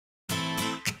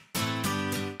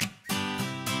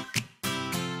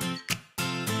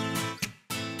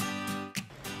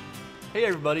Hey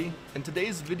everybody, in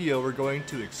today's video we're going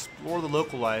to explore the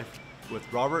local life with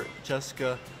Robert,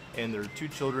 Jessica, and their two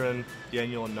children,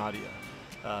 Daniel and Nadia.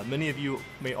 Many of you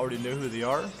may already know who they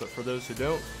are, but for those who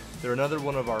don't, they're another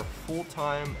one of our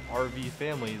full-time RV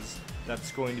families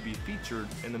that's going to be featured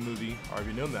in the movie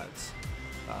RV Nomads.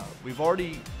 We've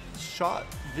already shot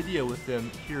video with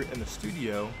them here in the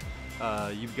studio.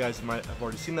 You guys might have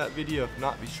already seen that video. If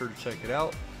not, be sure to check it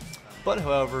out. But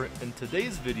however, in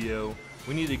today's video,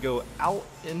 we need to go out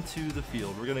into the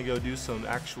field. We're gonna go do some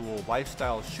actual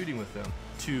lifestyle shooting with them.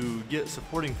 To get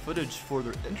supporting footage for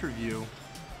their interview,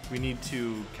 we need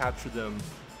to capture them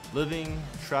living,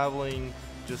 traveling,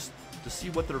 just to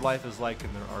see what their life is like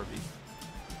in their RV.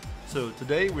 So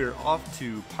today we're off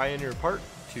to Pioneer Park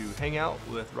to hang out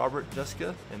with Robert,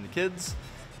 Jessica, and the kids,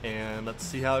 and let's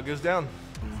see how it goes down.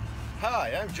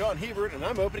 Hi, I'm John Hebert, and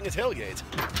I'm opening a tailgate.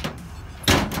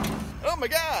 Oh my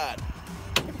God!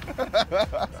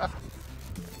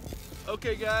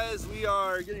 Okay guys, we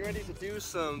are getting ready to do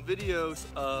some videos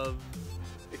of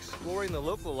exploring the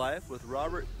local life with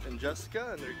Robert and Jessica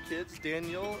and their kids,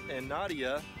 Daniel and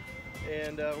Nadia.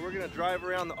 And we're gonna drive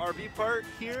around the RV park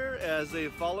here as they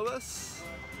follow us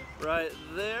right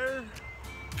there.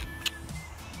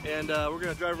 And we're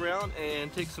gonna drive around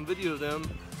and take some video of them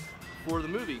for the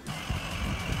movie.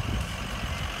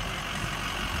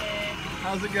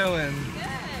 How's it going? Good.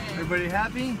 Everybody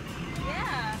happy?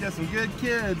 Yeah. Got some good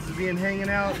kids hanging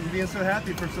out and being so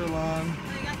happy for so long.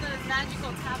 We got those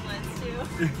magical tablets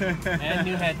too. And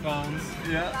new headphones.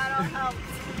 Yeah. That all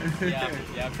helps.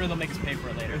 Yeah, I'm sure they'll make us pay for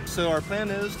it later. So our plan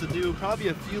is to do probably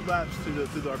a few laps through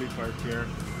the RV park here.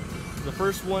 The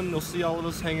first one, you'll see all of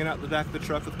us hanging out in the back of the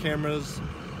truck with cameras.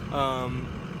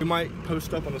 We might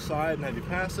post up on the side and have you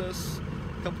pass us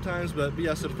a couple times, but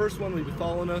yeah, so the first one we'll be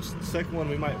following us. The second one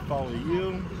we might follow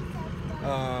you.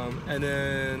 And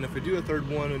then if we do a third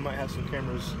one, we might have some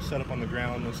cameras set up on the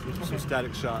ground with some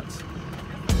static shots.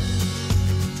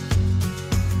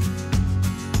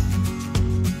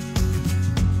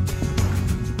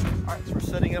 Alright, so we're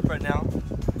setting up right now.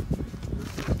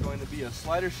 This is going to be a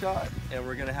slider shot, and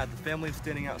we're going to have the family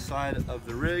standing outside of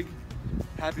the rig.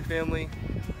 Happy family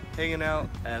hanging out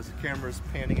as the camera's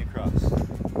panning across.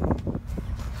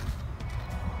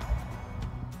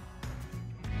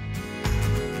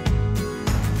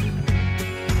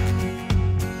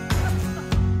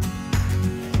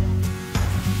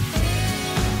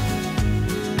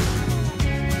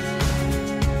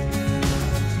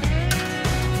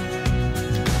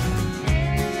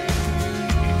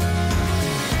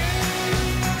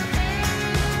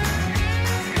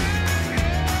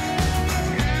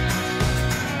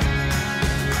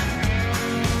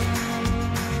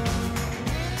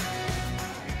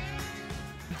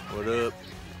 What up?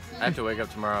 I have to wake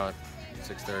up tomorrow at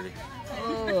 6:30.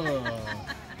 Oh,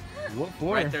 what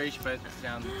for? Right there, you should put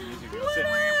down the music.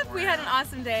 Whoop! We had an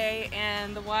awesome day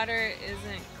and the water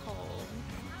isn't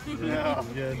cold. No,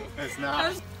 Good. it's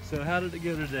not. So how did it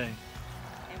go today?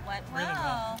 It went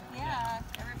well. Yeah,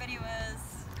 everybody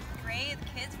was great.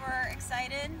 The kids were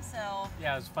excited, so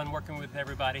Yeah, it was fun working with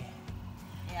everybody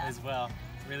yeah. as well.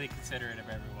 Really considerate of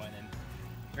everyone and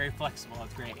very flexible.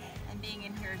 It's great. And being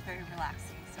in here is very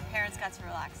relaxing. So parents got to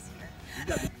relax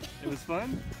here. It was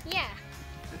fun? Yeah.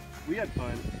 We had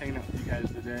fun hanging out with you guys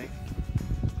today.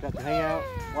 Got to hang out,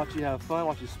 watch you have fun,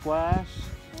 watch you splash.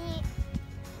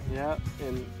 Yeah,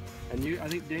 and you, I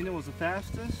think Daniel was the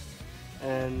fastest,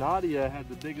 and Nadia had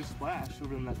the biggest splash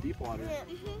over in that deep water.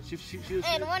 She was,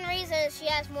 And one reason is she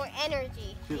has more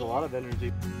energy. she has a lot of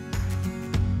energy.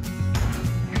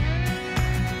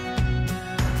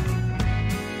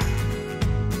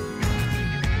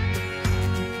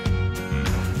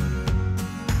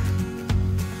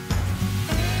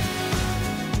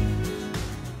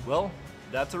 Well,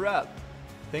 that's a wrap.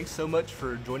 Thanks so much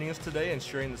for joining us today and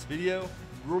sharing this video.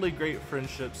 Really great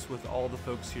friendships with all the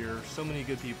folks here, so many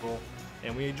good people,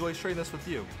 and we enjoy sharing this with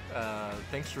you.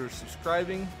 Thanks for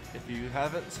subscribing. If you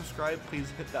haven't subscribed, please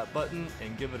hit that button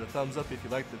and give it a thumbs up if you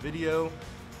liked the video.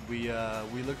 We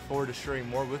look forward to sharing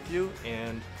more with you,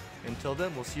 and until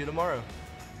then, we'll see you tomorrow.